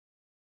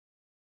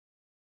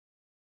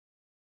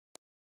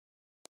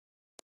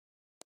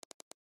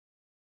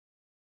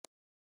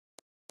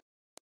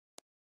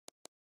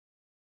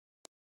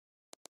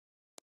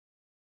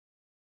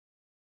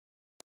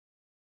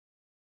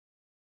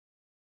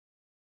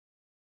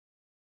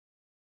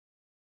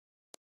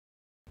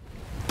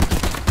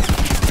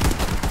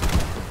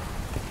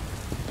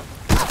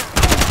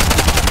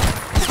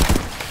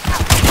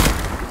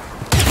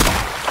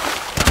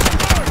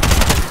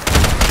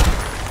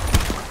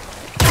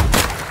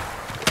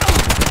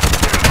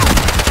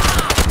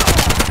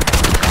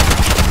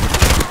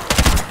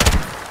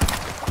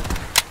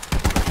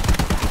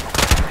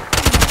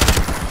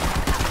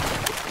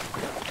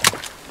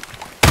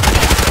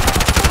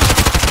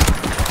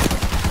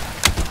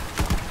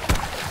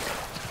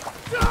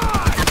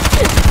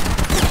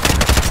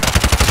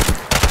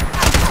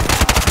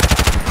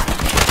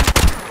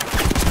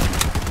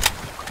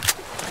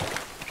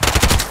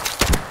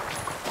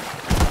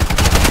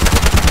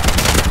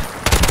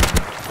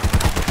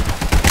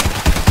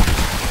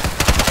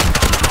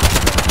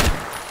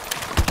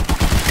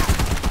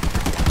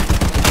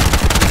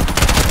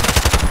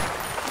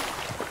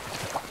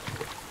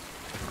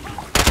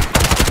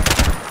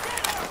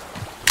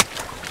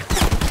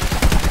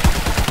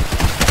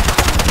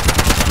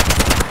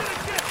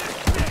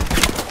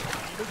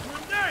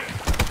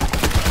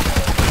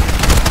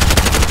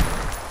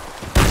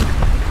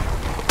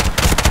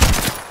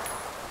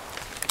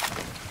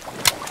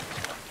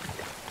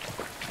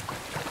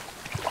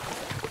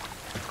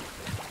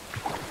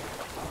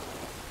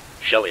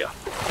Shelia,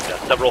 got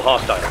several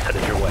hostiles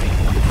headed your way.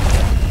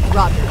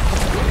 Roger.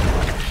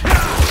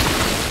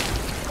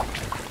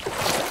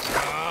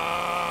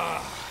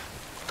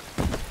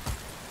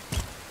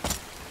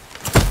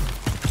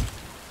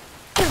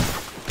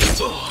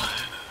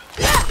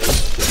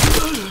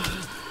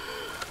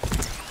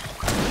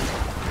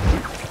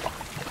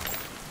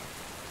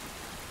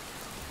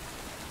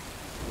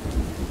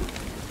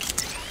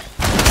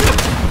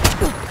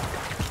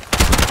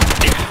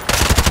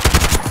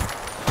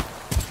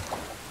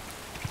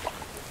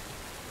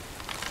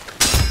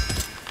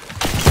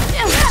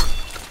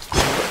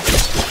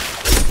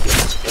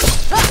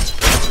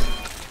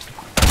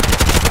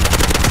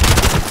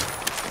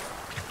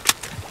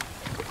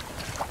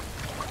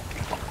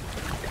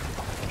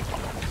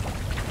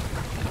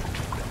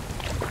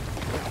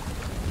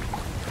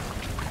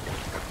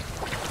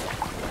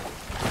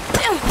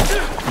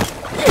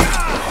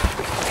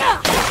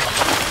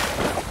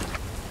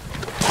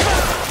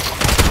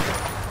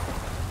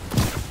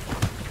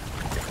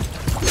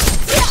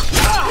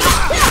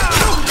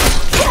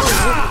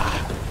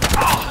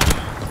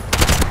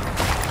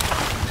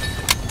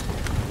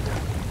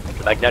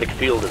 Magnetic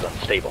field is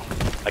unstable.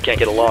 I can't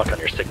get a lock on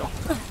your signal.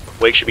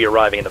 Wake should be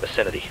arriving in the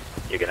vicinity.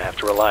 You're gonna have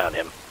to rely on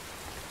him.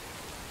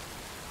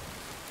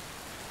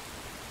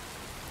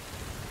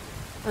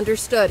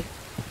 Understood.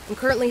 I'm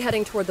currently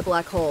heading toward the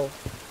black hole.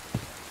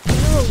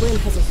 General Lin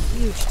has a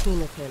huge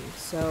team with him,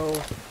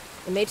 so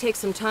it may take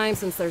some time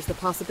since there's the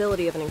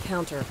possibility of an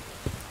encounter.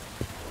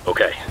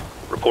 Okay.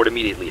 Report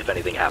immediately if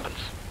anything happens.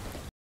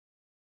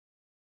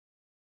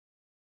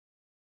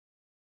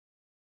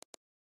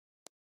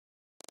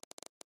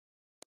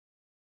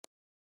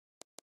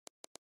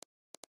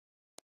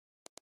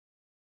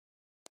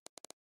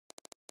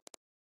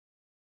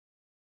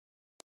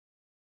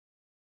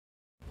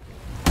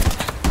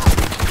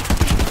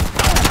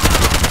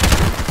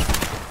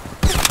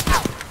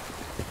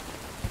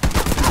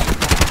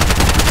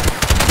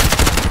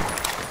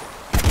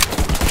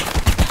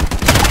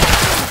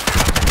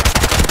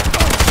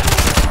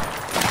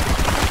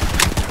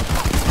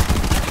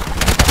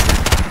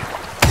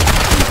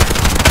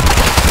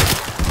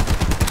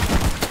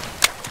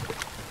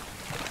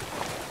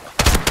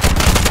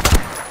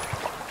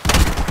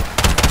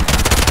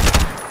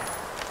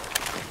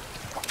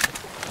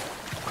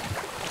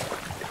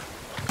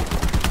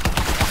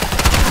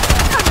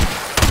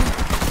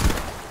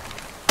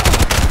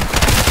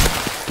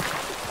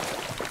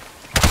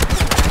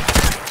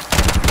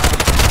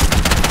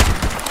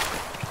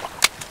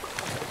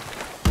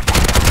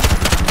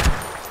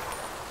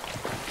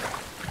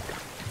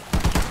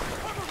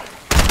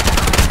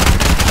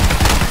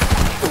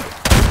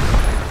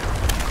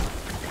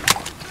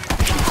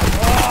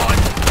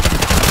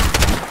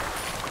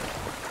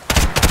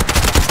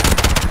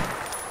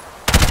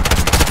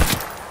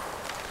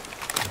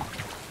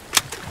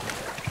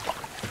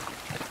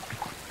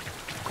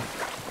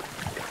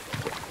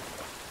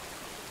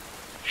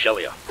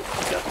 Shelia,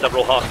 got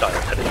several hostiles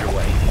headed your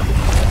way.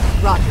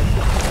 Roger.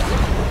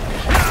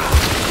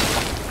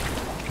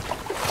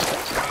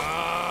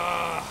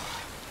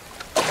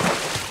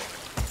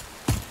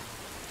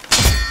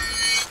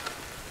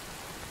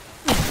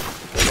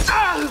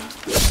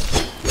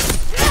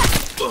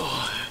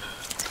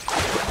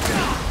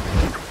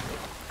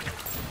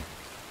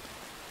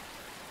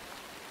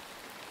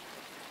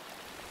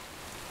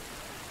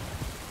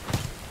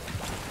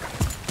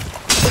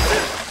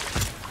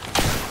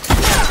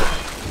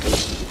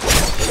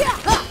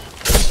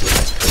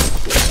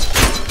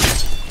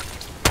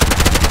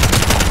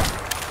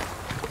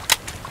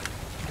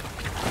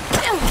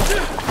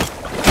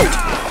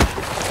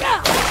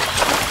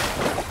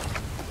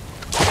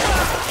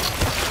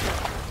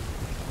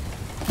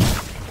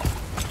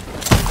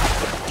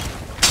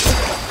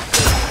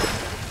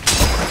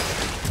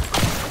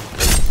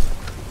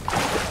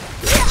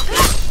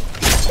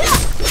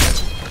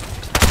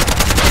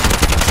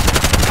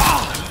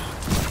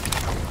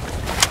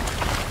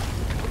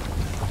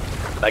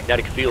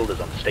 Magnetic field is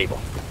unstable.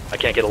 I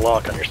can't get a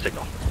lock on your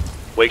signal.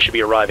 Wake should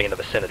be arriving in the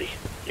vicinity.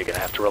 You're gonna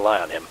have to rely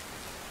on him.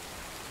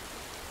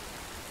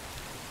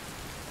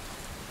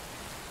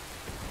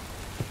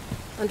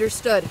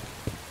 Understood.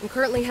 I'm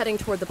currently heading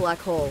toward the black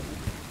hole.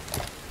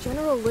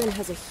 General Lin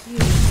has a huge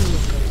team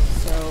with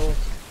him, so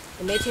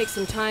it may take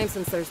some time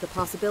since there's the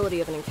possibility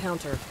of an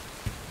encounter.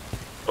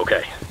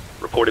 Okay.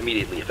 Report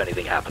immediately if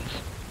anything happens.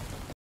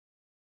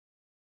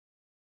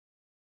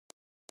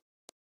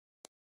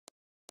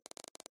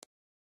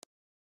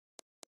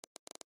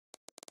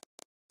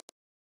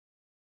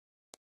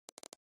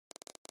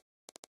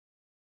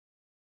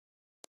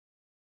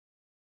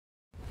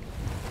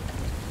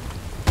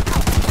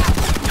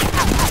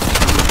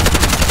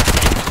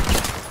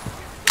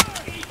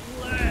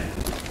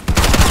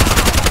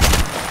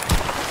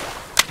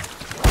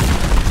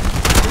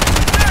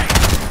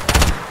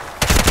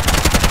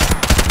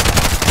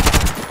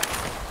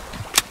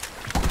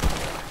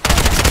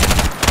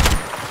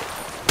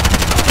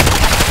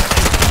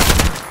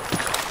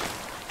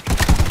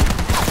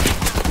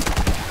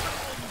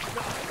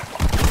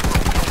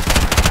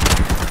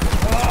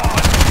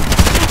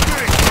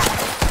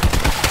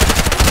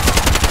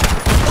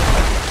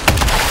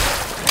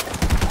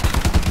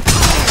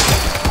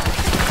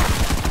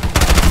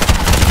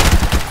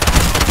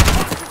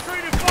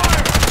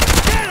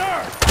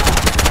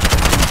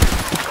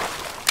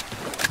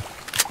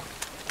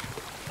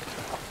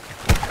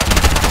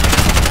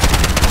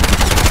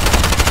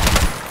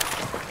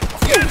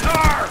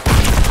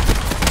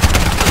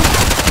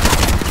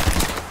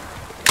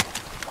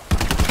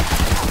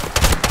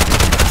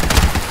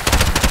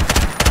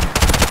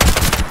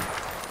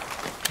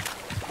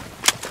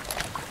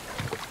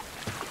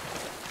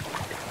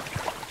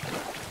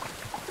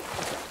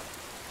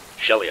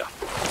 Shelia.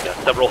 Got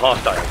several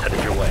hostiles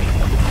headed your way.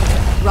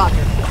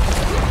 Roger.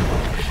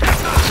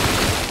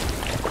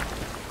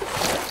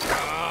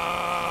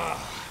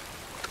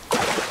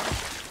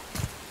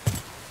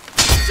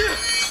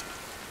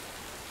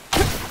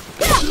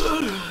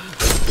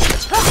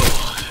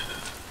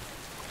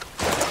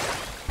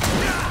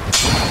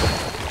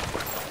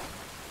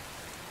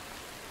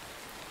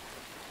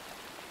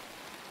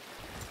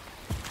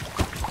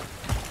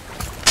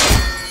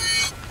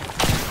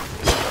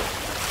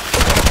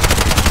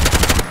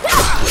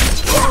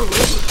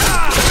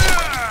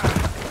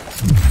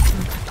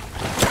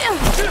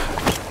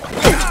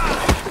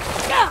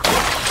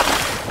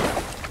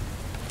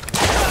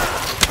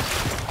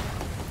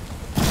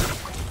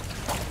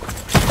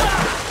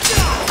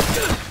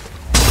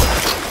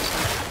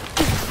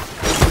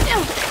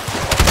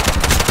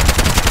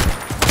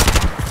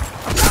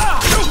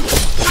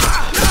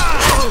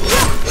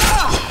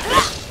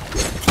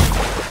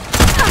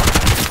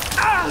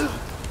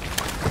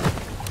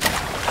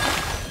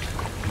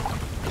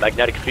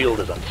 Magnetic field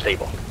is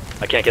unstable.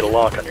 I can't get a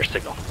lock on your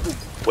signal.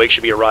 Wake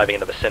should be arriving in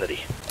the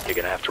vicinity. You're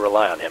gonna have to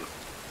rely on him.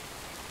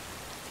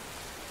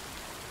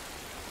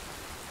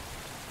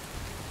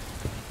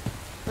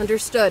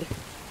 Understood.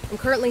 I'm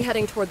currently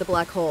heading toward the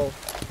black hole.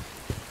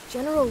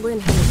 General Lin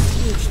has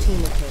a huge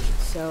team with him,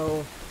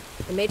 so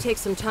it may take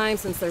some time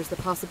since there's the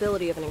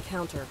possibility of an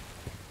encounter.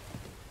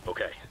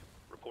 Okay.